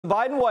The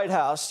Biden White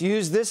House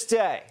used this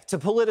day to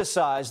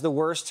politicize the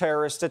worst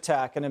terrorist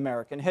attack in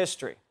American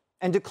history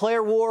and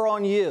declare war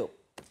on you.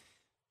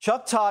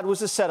 Chuck Todd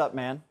was a setup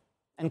man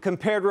and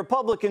compared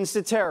Republicans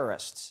to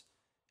terrorists.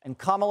 And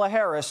Kamala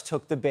Harris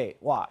took the bait.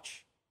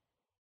 Watch.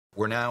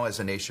 We're now, as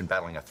a nation,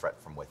 battling a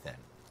threat from within.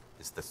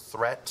 Is the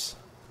threat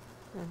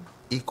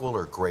equal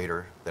or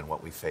greater than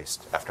what we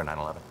faced after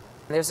 9/11?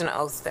 There's an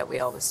oath that we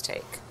always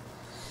take,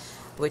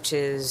 which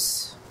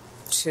is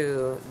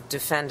to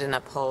defend and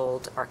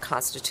uphold our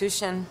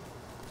Constitution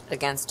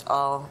against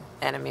all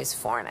enemies,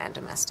 foreign and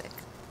domestic.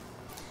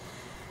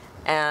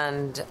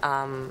 And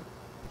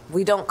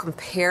we don't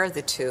compare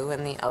the two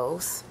in the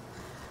oath,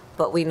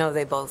 but we know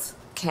they both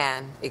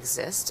can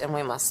exist, and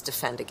we must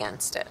defend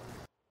against it.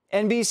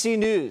 NBC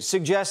News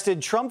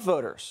suggested Trump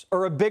voters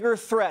are a bigger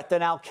threat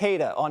than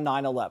al-Qaeda on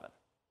 9/11.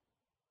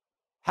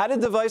 How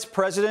did the Vice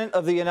President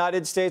of the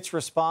United States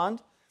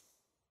respond?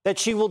 That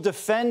she will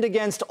defend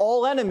against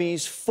all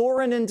enemies,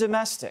 foreign and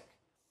domestic.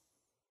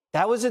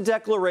 That was a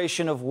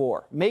declaration of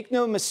war. Make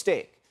no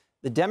mistake,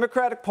 the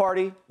Democratic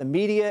Party, the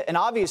media, and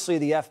obviously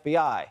the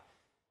FBI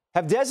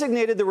have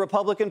designated the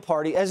Republican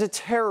Party as a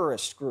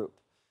terrorist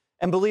group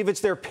and believe it's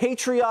their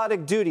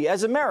patriotic duty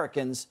as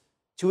Americans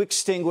to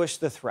extinguish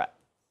the threat.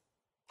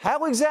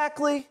 How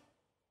exactly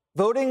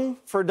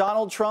voting for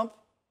Donald Trump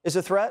is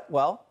a threat?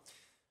 Well,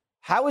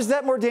 how is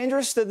that more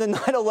dangerous than the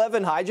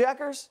 9/11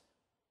 hijackers?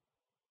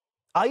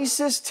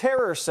 ISIS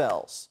terror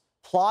cells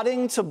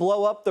plotting to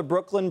blow up the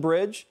Brooklyn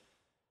Bridge.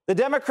 The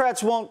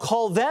Democrats won't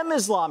call them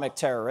Islamic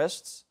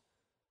terrorists,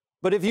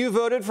 but if you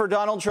voted for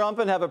Donald Trump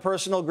and have a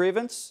personal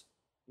grievance,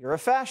 you're a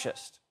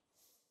fascist.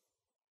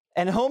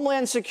 And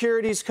Homeland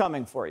Security's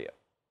coming for you.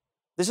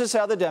 This is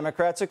how the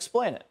Democrats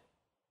explain it.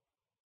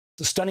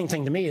 The stunning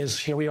thing to me is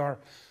here we are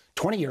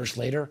 20 years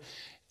later,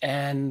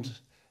 and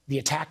the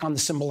attack on the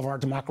symbol of our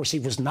democracy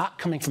was not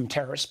coming from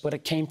terrorists, but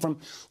it came from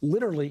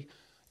literally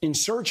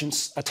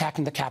insurgents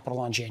attacking the Capitol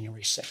on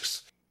January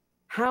 6th.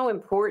 How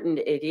important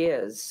it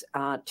is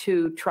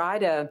to try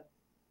to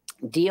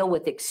deal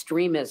with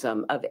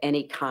extremism of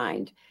any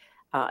kind,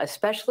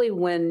 especially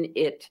when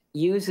it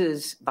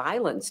uses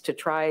violence to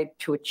try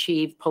to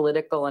achieve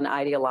political and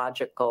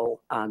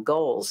ideological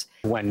goals.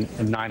 When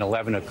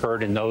 9/11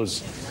 occurred in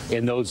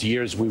those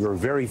years, we were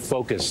very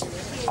focused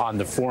on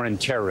the foreign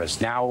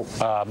terrorists. Now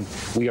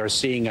we are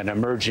seeing an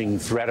emerging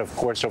threat, of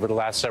course, over the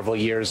last several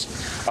years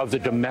of the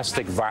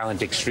domestic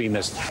violent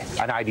extremist,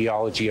 an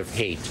ideology of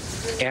hate,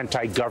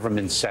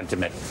 anti-government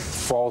sentiment,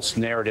 false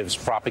narratives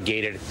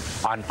propagated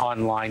on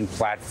online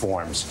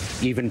platforms,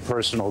 even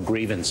personal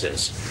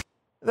grievances.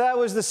 That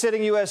was the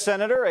sitting U.S.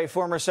 Senator, a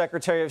former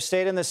Secretary of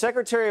State, and the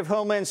Secretary of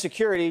Homeland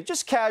Security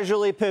just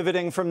casually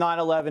pivoting from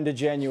 9/11 to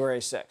January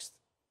 6th.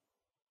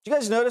 Did you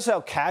guys notice how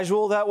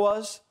casual that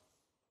was?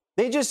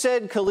 They just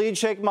said Khalid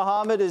Sheikh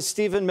Mohammed is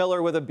Stephen Miller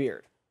with a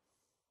beard.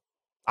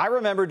 I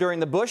remember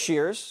during the Bush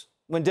years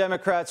when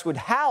Democrats would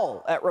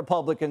howl at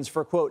Republicans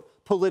for,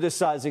 quote,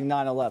 politicizing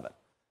 9/11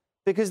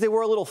 because they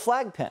wore a little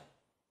flag pin.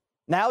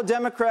 Now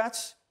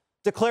Democrats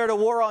declared a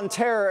war on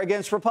terror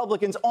against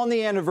Republicans on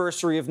the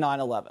anniversary of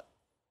 9/11.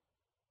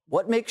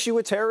 What makes you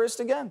a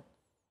terrorist again?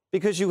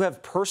 Because you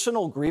have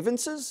personal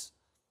grievances?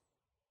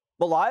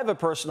 Well, I have a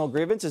personal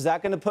grievance. Is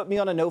that going to put me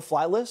on a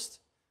no-fly list?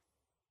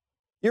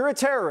 You're a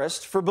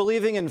terrorist for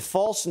believing in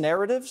false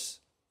narratives?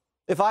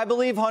 If I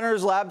believe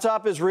Hunter's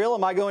laptop is real,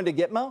 am I going to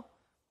Gitmo?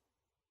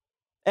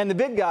 And the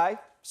big guy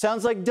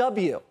sounds like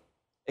W,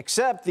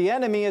 except the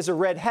enemy is a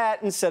red hat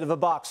instead of a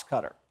box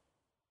cutter.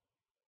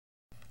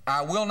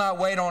 I will not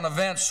wait on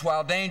events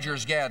while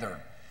dangers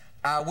gather.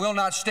 I will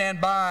not stand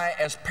by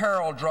as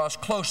peril draws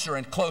closer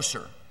and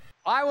closer.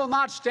 I will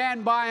not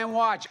stand by and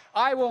watch.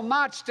 I will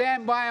not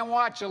stand by and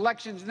watch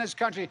elections in this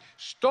country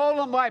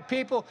stolen by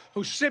people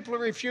who simply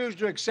refuse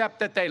to accept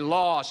that they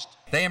lost.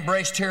 They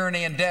embrace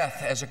tyranny and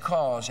death as a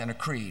cause and a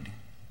creed.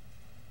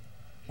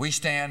 We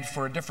stand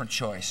for a different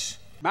choice.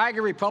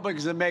 MAGA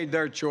Republicans have made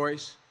their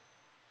choice.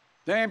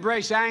 They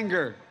embrace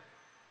anger.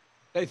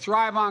 They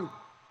thrive on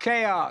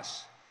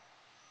chaos.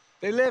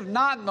 They live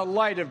not in the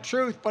light of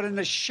truth, but in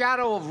the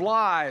shadow of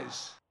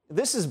lies.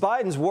 This is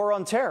Biden's war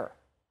on terror.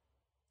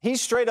 He's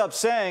straight up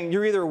saying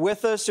you're either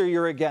with us or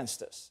you're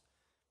against us.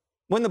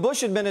 When the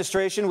Bush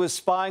administration was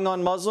spying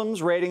on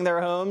Muslims, raiding their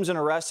homes and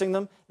arresting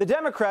them, the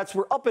Democrats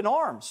were up in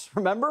arms,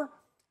 remember?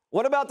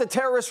 What about the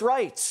terrorist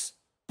rights?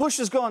 Bush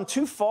has gone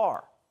too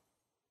far.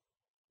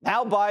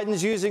 Now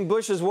Biden's using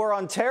Bush's war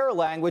on terror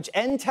language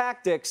and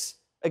tactics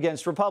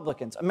against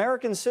Republicans,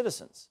 American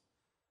citizens.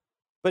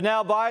 But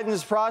now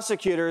Biden's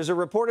prosecutors are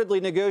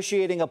reportedly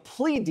negotiating a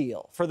plea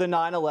deal for the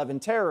 9/11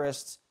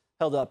 terrorists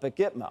held up at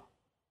Gitmo,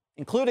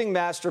 including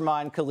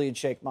mastermind Khalid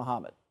Sheikh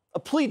Mohammed. A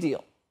plea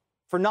deal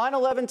for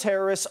 9/11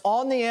 terrorists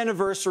on the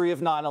anniversary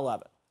of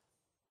 9/11.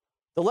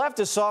 The left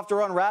is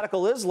softer on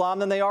radical Islam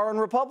than they are on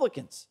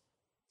Republicans.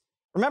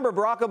 Remember,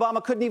 Barack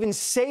Obama couldn't even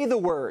say the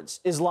words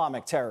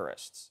Islamic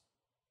terrorists.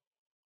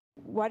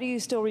 Why do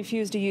you still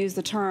refuse to use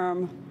the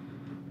term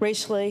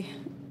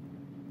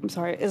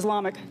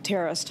Islamic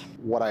terrorist?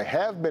 What I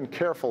have been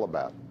careful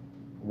about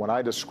when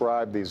I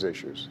describe these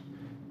issues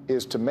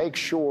is to make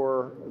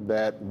sure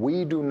that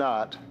we do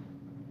not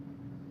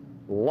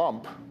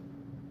lump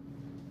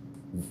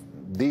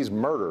these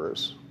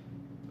murderers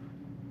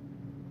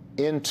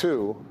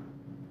into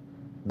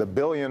the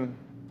billion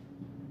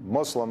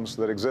Muslims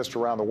that exist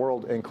around the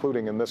world,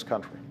 including in this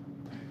country,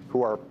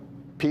 who are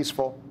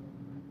peaceful,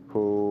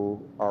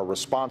 who are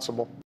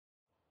responsible.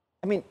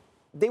 I mean,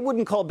 they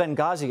wouldn't call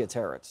Benghazi a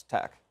terrorist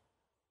attack.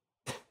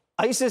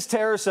 ISIS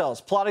terror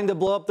cells plotting to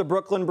blow up the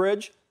Brooklyn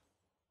Bridge.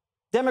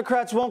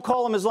 Democrats won't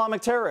call them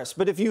Islamic terrorists,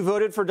 but if you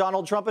voted for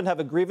Donald Trump and have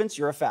a grievance,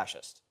 you're a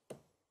fascist.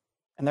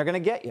 And they're going to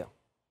get you.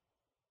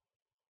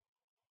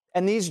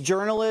 And these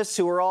journalists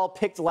who were all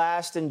picked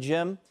last in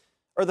gym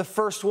are the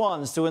first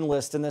ones to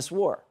enlist in this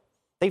war.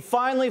 They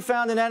finally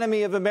found an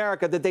enemy of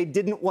America that they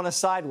didn't want to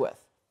side with.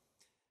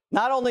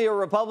 Not only are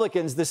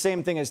Republicans the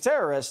same thing as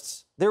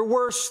terrorists, they're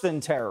worse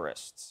than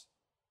terrorists.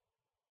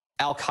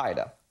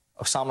 Al-Qaeda,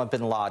 Osama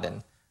bin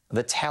Laden,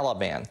 the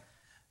Taliban,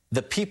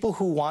 the people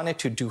who wanted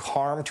to do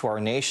harm to our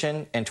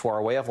nation and to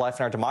our way of life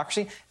and our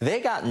democracy, they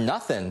got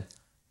nothing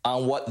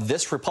on what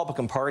this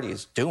Republican Party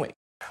is doing.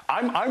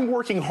 I'm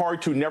working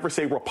hard to never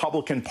say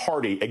Republican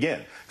Party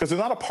again, because they're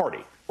not a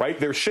party, right?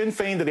 They're Sinn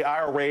Féin to the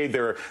IRA.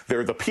 They're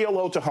the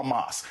PLO to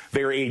Hamas.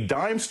 They're a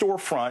dime store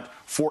front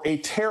for a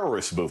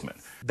terrorist movement.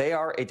 They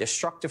are a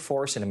destructive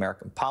force in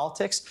American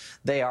politics.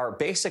 They are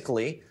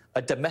basically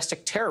a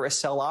domestic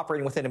terrorist cell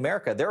operating within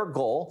America. Their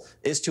goal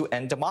is to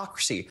end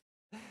democracy.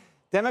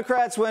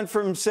 Democrats went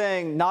from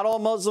saying not all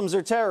Muslims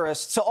are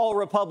terrorists to all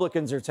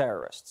Republicans are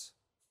terrorists.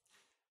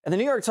 And the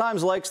New York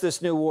Times likes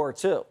this new war,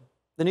 too.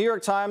 The New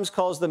York Times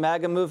calls the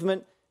MAGA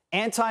movement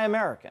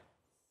anti-American.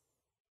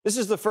 This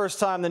is the first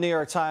time the New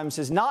York Times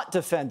has not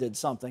defended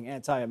something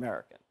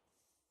anti-American.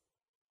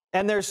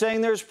 And they're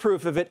saying there's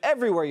proof of it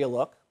everywhere you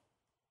look.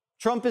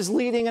 Trump is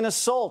leading an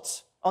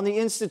assault on the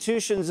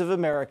institutions of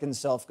American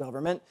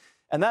self-government,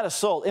 and that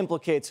assault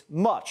implicates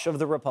much of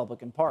the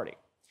Republican Party.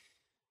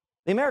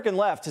 The American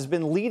left has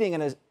been leading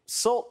an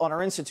assault on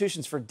our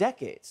institutions for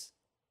decades.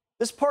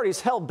 This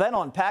party's hell-bent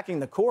on packing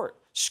the court,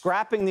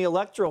 scrapping the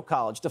Electoral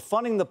College,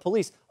 defunding the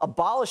police,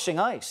 abolishing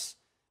ICE,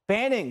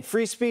 banning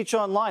free speech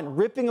online,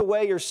 ripping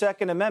away your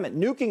Second Amendment,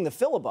 nuking the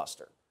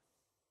filibuster.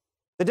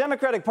 The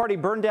Democratic Party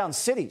burned down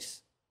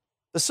cities.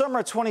 The summer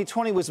of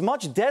 2020 was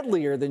much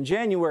deadlier than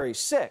January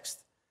 6th.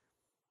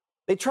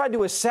 They tried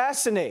to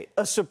assassinate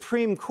a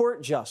Supreme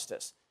Court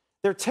justice.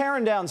 They're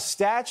tearing down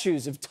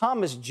statues of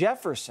Thomas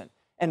Jefferson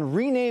and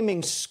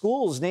renaming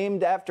schools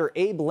named after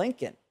Abe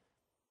Lincoln.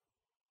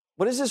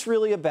 What is this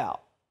really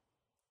about?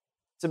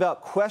 It's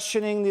about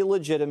questioning the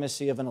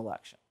legitimacy of an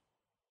election.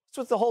 That's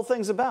what the whole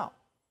thing's about.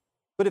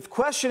 But if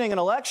questioning an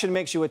election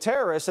makes you a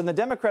terrorist, then the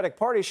Democratic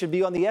Party should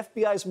be on the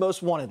FBI's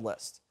most wanted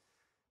list.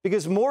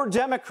 Because more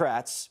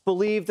Democrats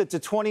believe that the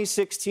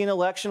 2016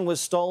 election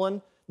was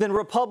stolen than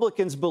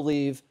Republicans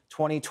believe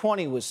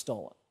 2020 was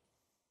stolen.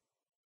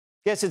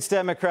 Guess it's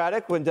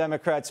democratic when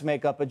Democrats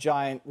make up a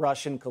giant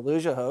Russian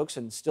collusion hoax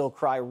and still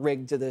cry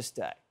rigged to this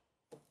day.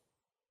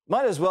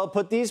 Might as well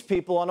put these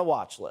people on a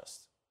watch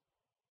list.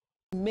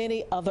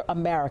 Many other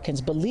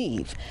Americans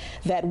believe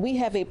that we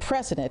have a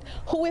president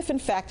who, if in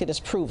fact it is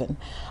proven,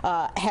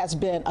 has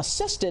been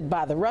assisted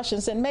by the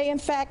Russians and may in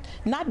fact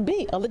not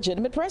be a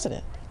legitimate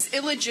president. It's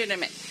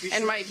illegitimate.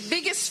 And my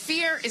biggest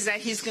fear is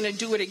that he's going to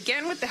do it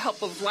again with the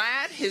help of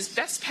Vlad, his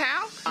best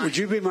pal. Would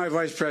you be my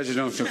vice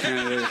presidential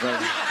candidate?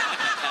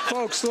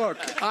 Folks,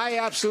 look, I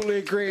absolutely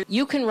agree.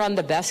 You can run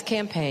the best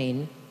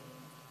campaign.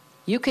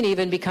 You can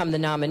even become the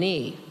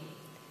nominee.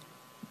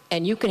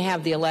 And you can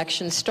have the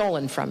election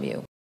stolen from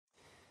you.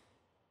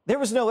 There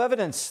was no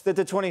evidence that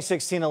the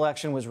 2016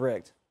 election was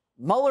rigged.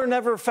 Mueller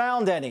never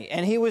found any,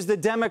 and he was the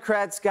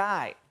Democrats'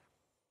 guy.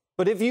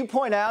 But if you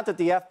point out that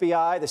the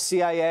FBI, the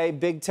CIA,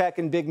 big tech,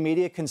 and big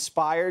media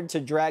conspired to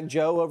drag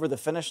Joe over the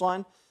finish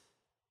line,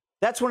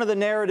 that's one of the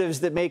narratives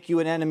that make you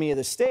an enemy of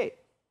the state.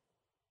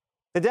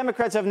 The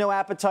Democrats have no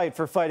appetite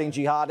for fighting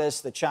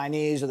jihadists, the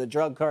Chinese, or the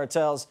drug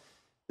cartels.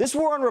 This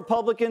war on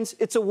Republicans,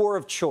 it's a war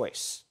of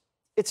choice.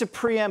 It's a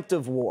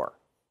preemptive war.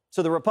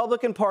 So the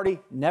Republican Party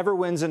never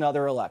wins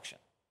another election.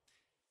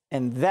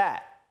 And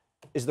that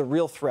is the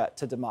real threat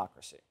to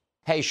democracy.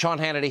 Hey, Sean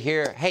Hannity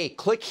here. Hey,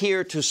 click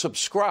here to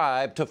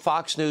subscribe to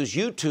Fox News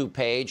YouTube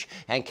page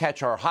and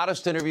catch our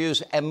hottest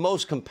interviews and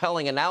most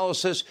compelling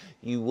analysis.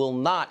 You will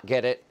not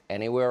get it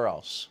anywhere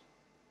else.